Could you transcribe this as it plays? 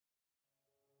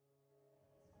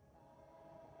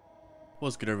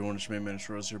What's good, everyone? It's your main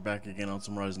Rose here, back again on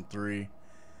some Horizon 3.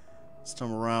 This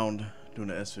time around, doing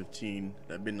the S15,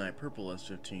 that midnight purple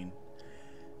S15.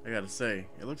 I gotta say,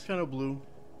 it looks kind of blue.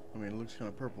 I mean, it looks kind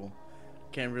of purple.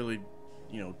 Can't really,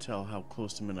 tell how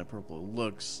close to midnight purple it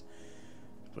looks.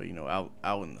 But,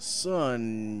 out in the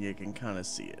sun, you can kind of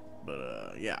see it.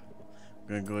 But, yeah. I'm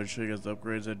gonna go ahead and show you guys the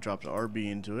upgrades. I dropped an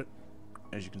RB into it.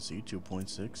 As you can see,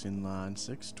 2.6, inline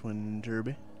 6, twin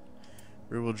turbo.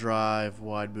 Rear-wheel drive,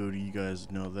 wide booty, you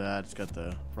guys know that. It's got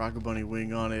the Rocket Bunny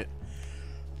wing on it.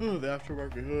 Oh, the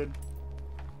aftermarket hood.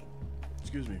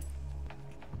 Excuse me.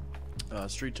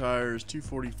 Street tires,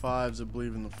 245s, I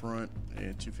believe, in the front,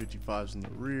 and 255s in the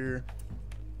rear.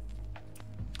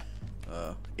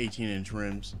 18-inch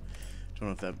rims. Don't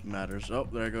know if that matters. Oh,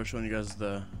 there I go, showing you guys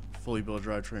the fully built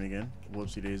drivetrain again.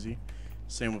 Whoopsie daisy.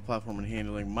 Same with platform and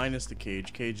handling, minus the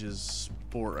cage. Cage is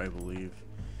sport, I believe.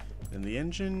 And the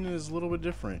engine is a little bit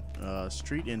different.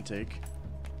 Street intake,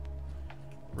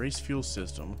 race fuel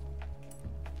system,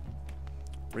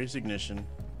 race ignition,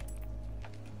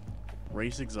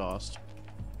 race exhaust,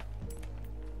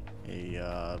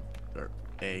 a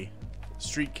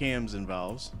street cams and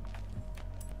valves,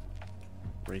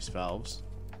 race valves.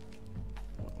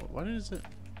 What is it?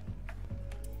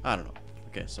 I don't know.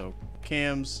 Okay, so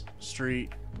cams,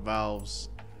 street, valves,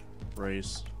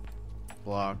 race,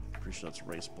 block. Pretty sure that's a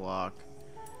race block.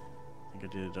 I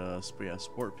think I did, yeah,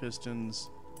 sport pistons,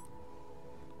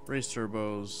 race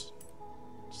turbos,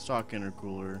 stock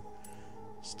intercooler,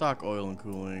 stock oil and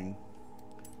cooling,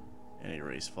 and a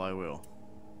race flywheel.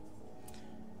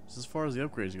 So as far as the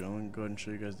upgrades go, I'm going to go ahead and show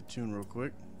you guys the tune real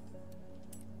quick.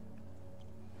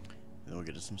 And then we'll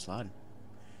get to some sliding.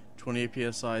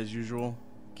 28 PSI as usual.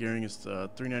 Gearing is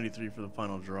 393 for the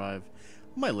final drive.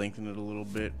 I might lengthen it a little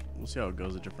bit. We'll see how it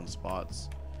goes at different spots.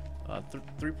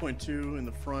 3.2 in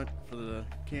the front for the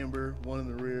camber, 1 in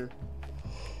the rear.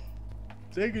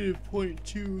 Negative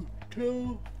 0.2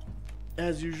 toe,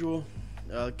 as usual.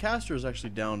 Caster is actually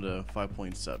down to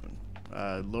 5.7.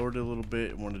 Lowered it a little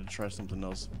bit, wanted to try something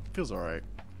else. Feels alright.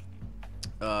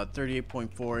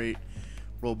 38.48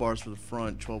 roll bars for the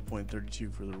front,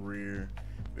 12.32 for the rear.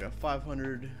 We got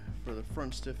 500 for the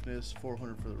front stiffness,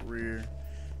 400 for the rear.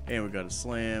 And we got it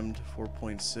slammed,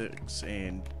 4.6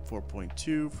 and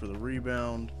 4.2 for the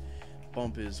rebound.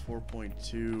 Bump is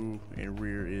 4.2 and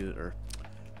rear is, or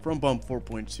front bump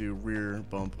 4.2, rear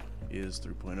bump is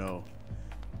 3.0.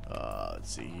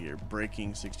 Let's see here,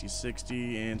 braking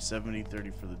 60-60 and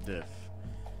 70-30 for the diff.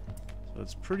 So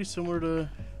it's pretty similar to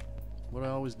what I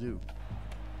always do.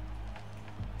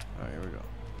 Alright, here we go.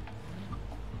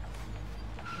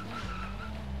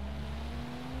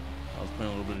 I was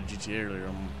playing a little bit of GTA earlier.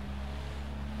 I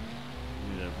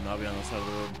need to not be on the side of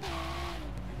the road.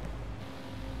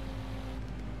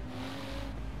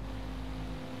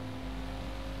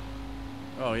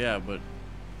 Oh yeah, but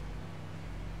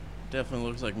definitely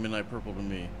looks like midnight purple to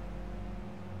me.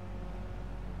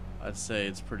 I'd say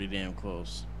it's pretty damn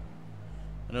close.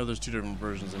 I know there's two different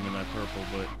versions of midnight purple,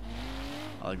 but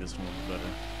I like this one a little better.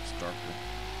 It's darker.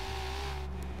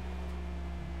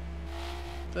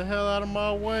 Get the hell out of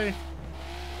my way!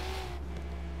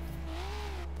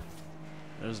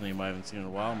 There's a name I haven't seen in a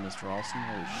while, Mr. Awesome.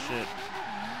 Holy shit.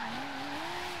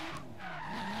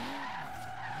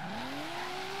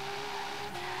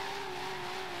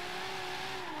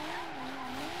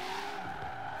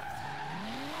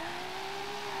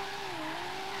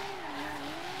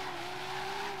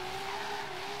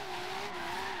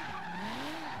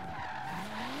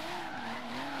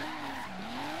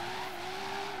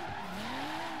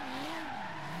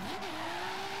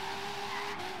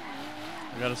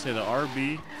 I gotta say, the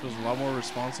RB feels a lot more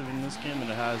responsive in this game than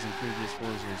it has in previous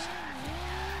Forzas.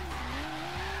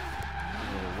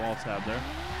 A little wall tab there.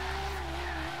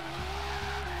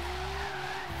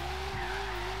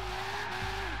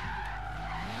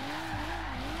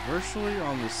 Virtually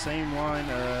on the same line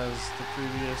as the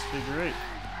previous figure 8.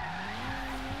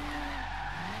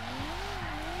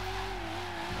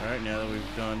 Alright, now that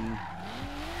we've done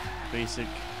basic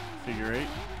figure 8,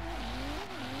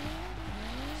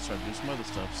 start doing some other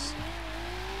stuffs.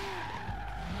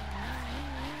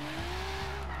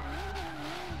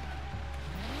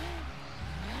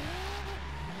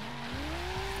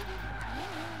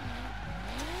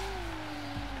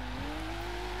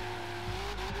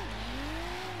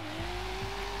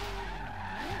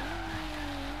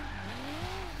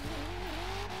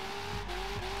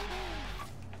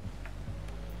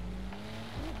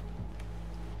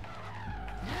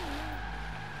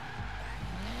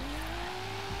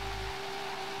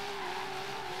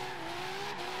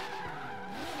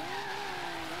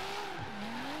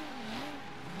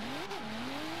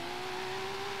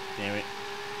 Damn it.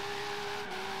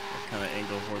 I kind of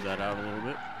angle toward that out a little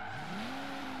bit.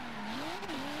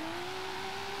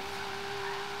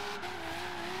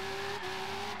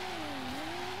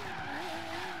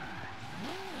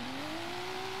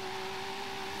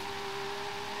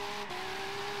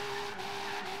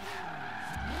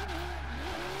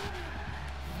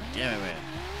 Damn it, man.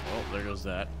 Well, there goes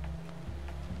that.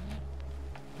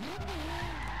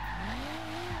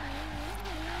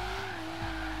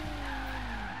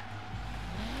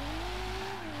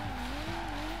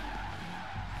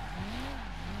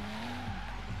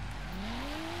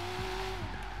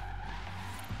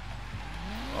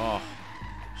 Oh,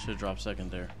 should have dropped second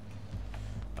there.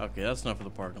 Okay, that's enough of the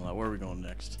parking lot. Where are we going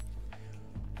next?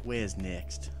 Where's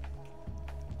next?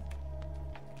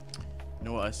 You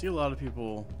know what? I see a lot of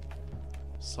people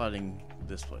sliding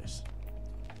this place.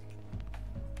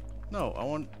 No, I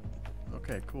want...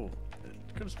 Okay, cool.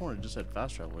 I could have sworn it just said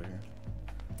fast travel right here.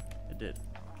 It did.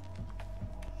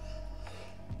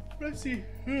 Let's see.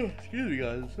 Excuse me,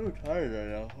 guys. I'm so tired right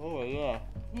now. Oh my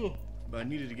god. But I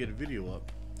needed to get a video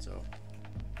up, so...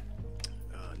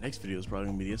 next video is probably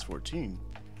going to be the S14.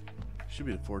 Should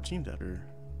be the 14th after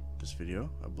this video,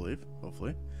 I believe.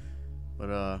 Hopefully.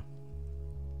 But,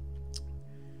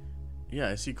 yeah,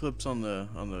 I see clips on the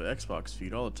Xbox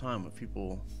feed all the time of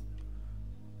people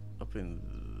up in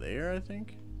there, I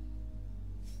think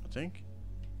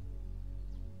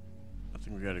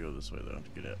we gotta go this way though to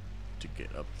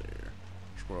get up there.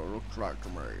 That's what it looks like to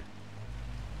me.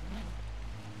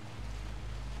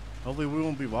 Hopefully we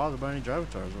won't be bothered by any driver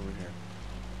tires over here.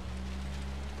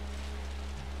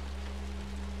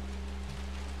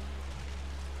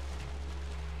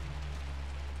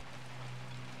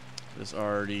 This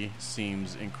already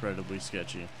seems incredibly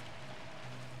sketchy.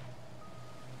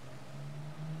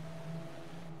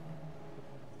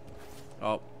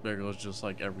 Oh, there goes just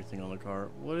like everything on the car.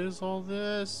 What is all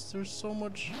this? There's so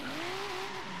much.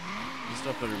 This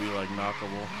stuff better be like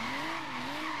knockable.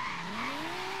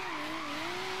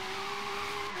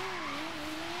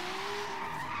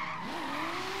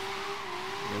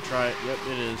 Gonna try it. Yep,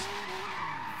 it is.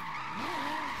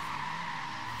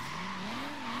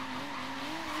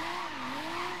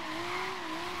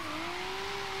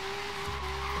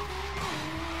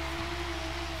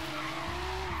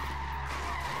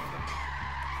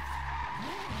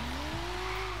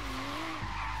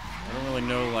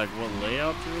 Know like what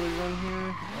layout to really run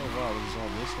here. Oh wow, there's all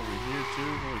this over here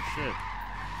too. Holy shit.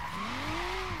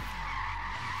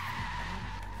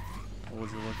 What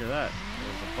would you look at that?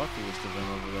 There's a bucket list of them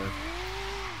over there.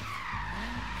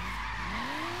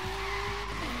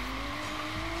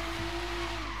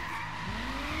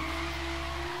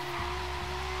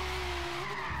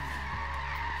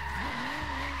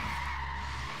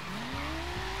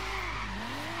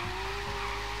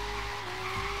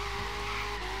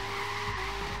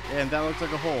 And that looks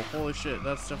like a hole. Holy shit,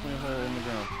 that's definitely a hole in the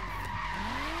ground.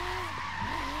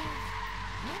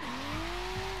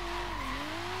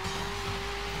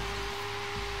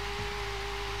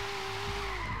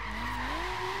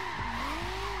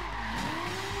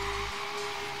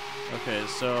 Okay,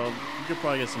 so you could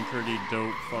probably get some pretty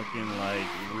dope fucking like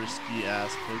risky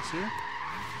ass clicks here.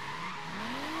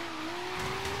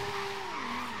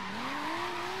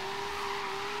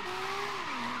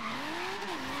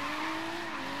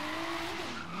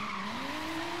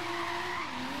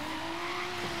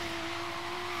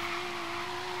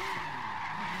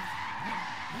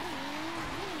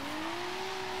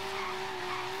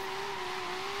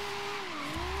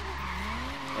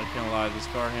 I can't lie, this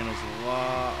car handles a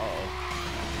lot.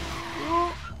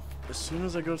 Uh-oh. As soon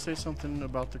as I go say something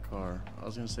about the car, I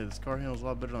was gonna say this car handles a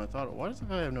lot better than I thought. Why does the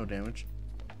guy have no damage?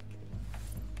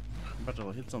 I'm about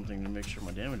to hit something to make sure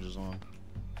my damage is on.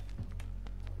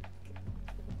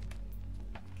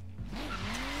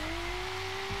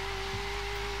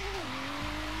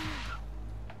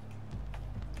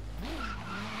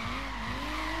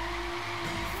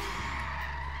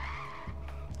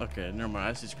 Okay, never mind.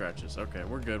 I see scratches. Okay,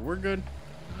 we're good. We're good.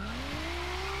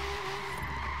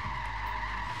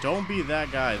 Don't be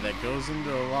that guy that goes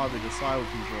into a lobby to slide with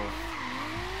people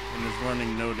and is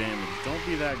running no damage. Don't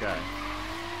be that guy.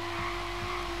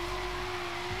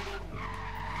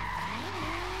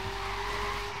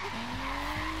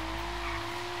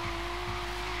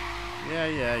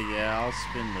 Yeah. I'll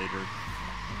spin later.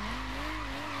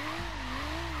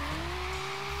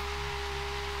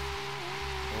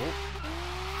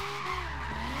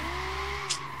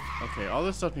 Okay, all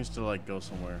this stuff needs to like go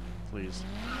somewhere, please.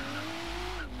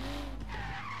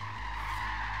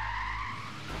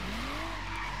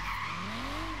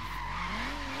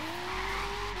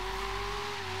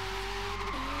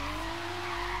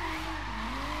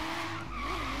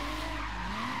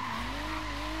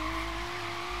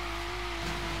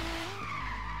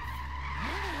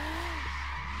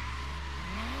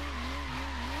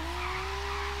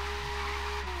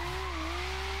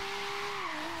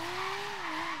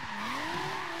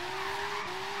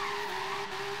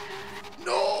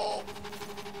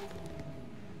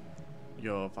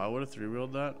 if I would have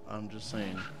three-wheeled that, I'm just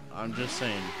saying. I'm just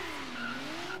saying.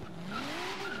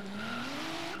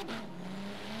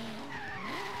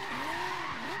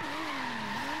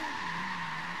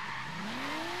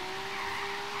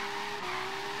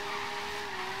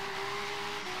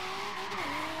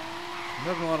 I'm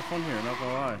having a lot of fun here, not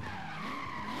gonna lie.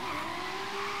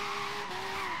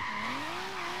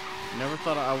 Never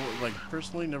thought I would, like,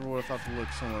 personally, never would have thought to look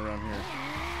somewhere around here.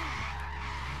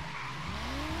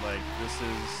 Like, this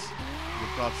is the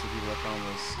props to people that found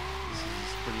this. This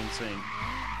is pretty insane.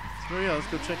 So yeah, let's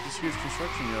go check this huge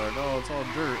construction yard. Oh, it's all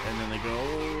dirt, and then they go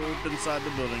up inside the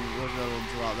building. Look at that little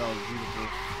drop. That was beautiful.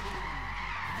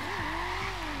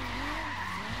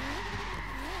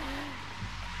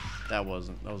 That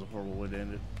wasn't. That was a horrible way to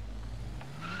end it.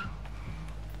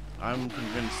 I'm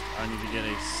convinced I need to get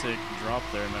a sick drop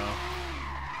there now.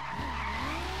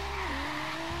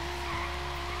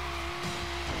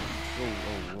 Whoa,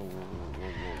 whoa, whoa, whoa, whoa,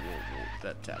 whoa, whoa, whoa.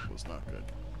 That tap was not good.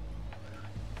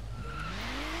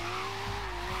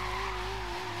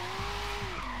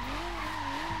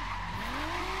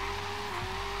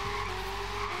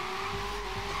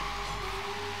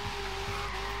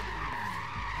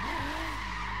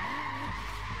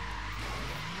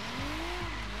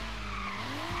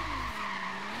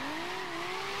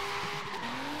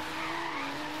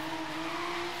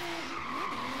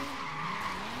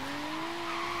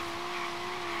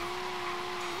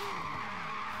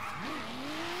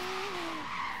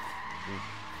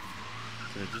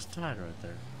 It just died right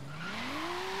there.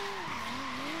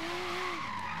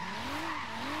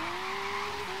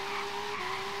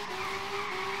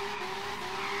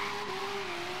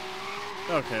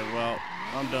 Okay, well,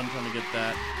 I'm done trying to get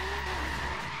that.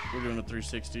 We're doing a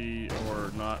 360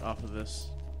 or not off of this.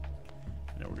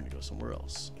 Now we're gonna go somewhere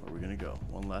else. Where are we gonna go?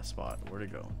 One last spot. Where to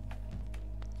go?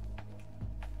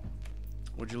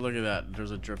 Would you look at that?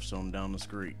 There's a drift zone down the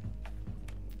street.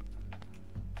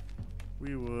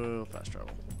 We will fast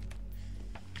travel.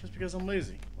 Just because I'm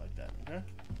lazy like that, okay?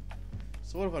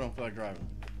 So what if I don't feel like driving?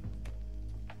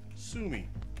 Sue me.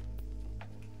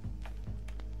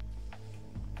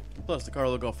 Plus, the car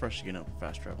will look all fresh again after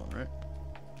fast traveling, right?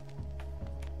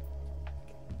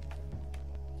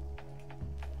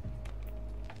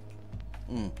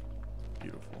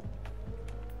 Beautiful.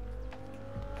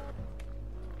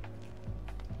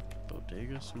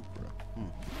 Bodega Supra.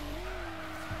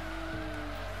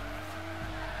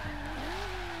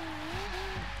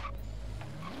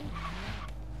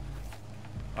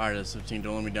 Alright, S15,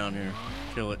 don't let me down here.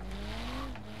 Kill it.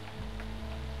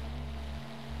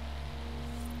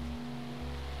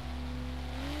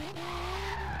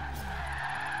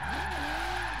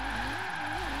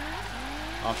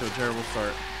 Off to a terrible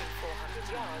start.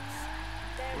 400 yards.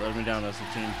 Let me down,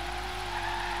 S15.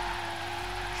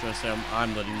 Should I say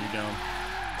I'm letting you down?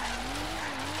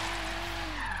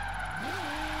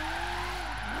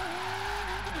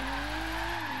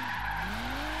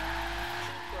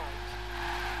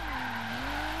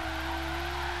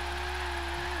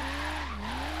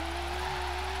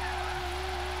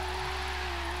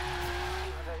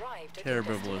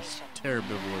 Terribilous.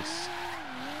 Terribilous.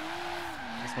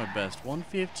 That's my best.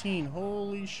 115.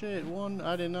 Holy shit.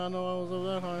 I did not know I was of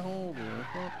that high. Holy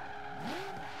fuck.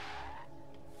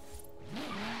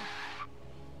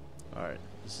 Alright.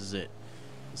 This is it.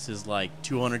 This is like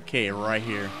 200K right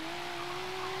here.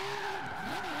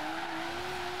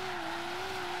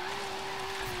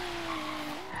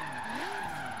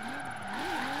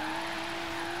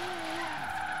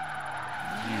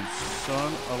 You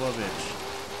son of a bitch.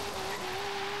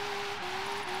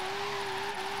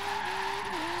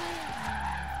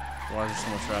 Why is there so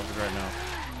much traffic right now?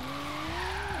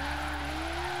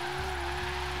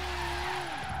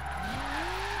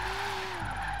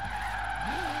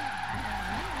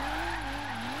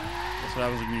 That's what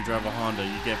happens when you drive a Honda.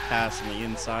 You get passed on the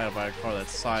inside by a car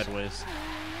that's sideways.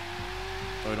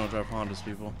 But we don't drive Hondas,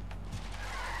 people.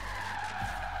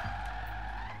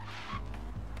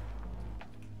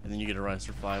 And then you get a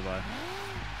racer flyby.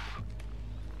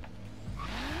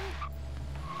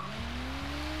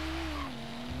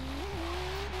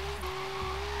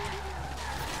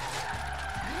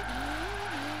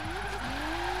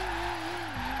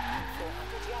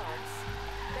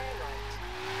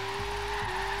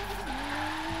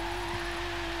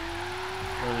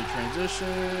 Early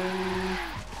transition.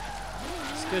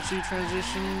 Sketchy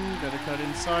transition. Gotta cut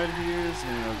inside here. It's an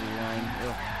ugly line.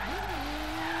 Ugh.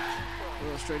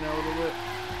 Straighten out a little bit.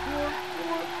 What?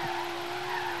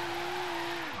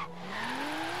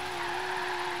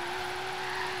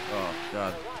 Oh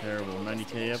god, terrible.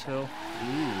 90K uphill.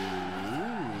 Ooh.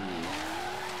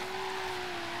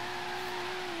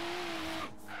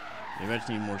 Maybe I just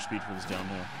need more speed for this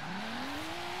downhill.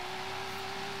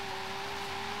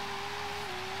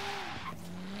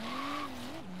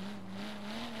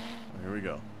 Oh, here we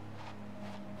go.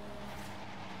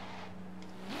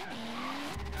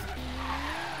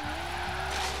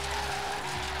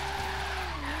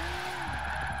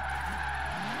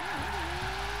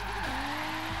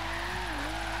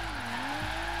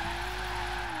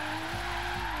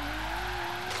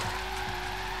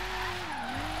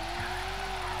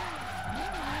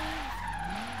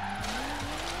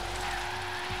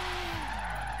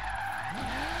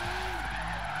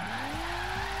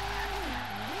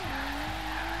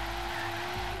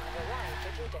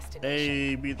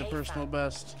 Hey, beat the personal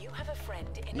best. You have a friend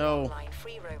in No. an online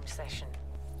free roam session.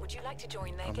 Would you like to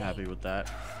join their I'm game? happy with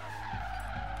that.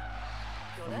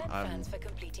 You'll earn fans for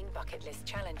completing bucket list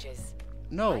challenges.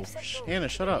 No, I've set your Anna,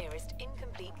 route shut to the up. nearest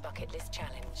incomplete bucket list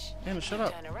challenge. Anna, shut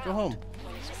up. Turn around Go home.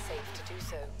 when it is safe to do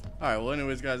so. Alright, well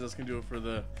anyways guys, that's gonna do it for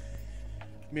the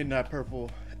Midnight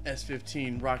Purple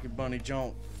S15 Rocket Bunny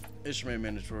Jaunt. It's your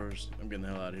main Mandatories. I'm getting the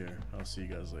hell out of here. I'll see you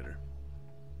guys later.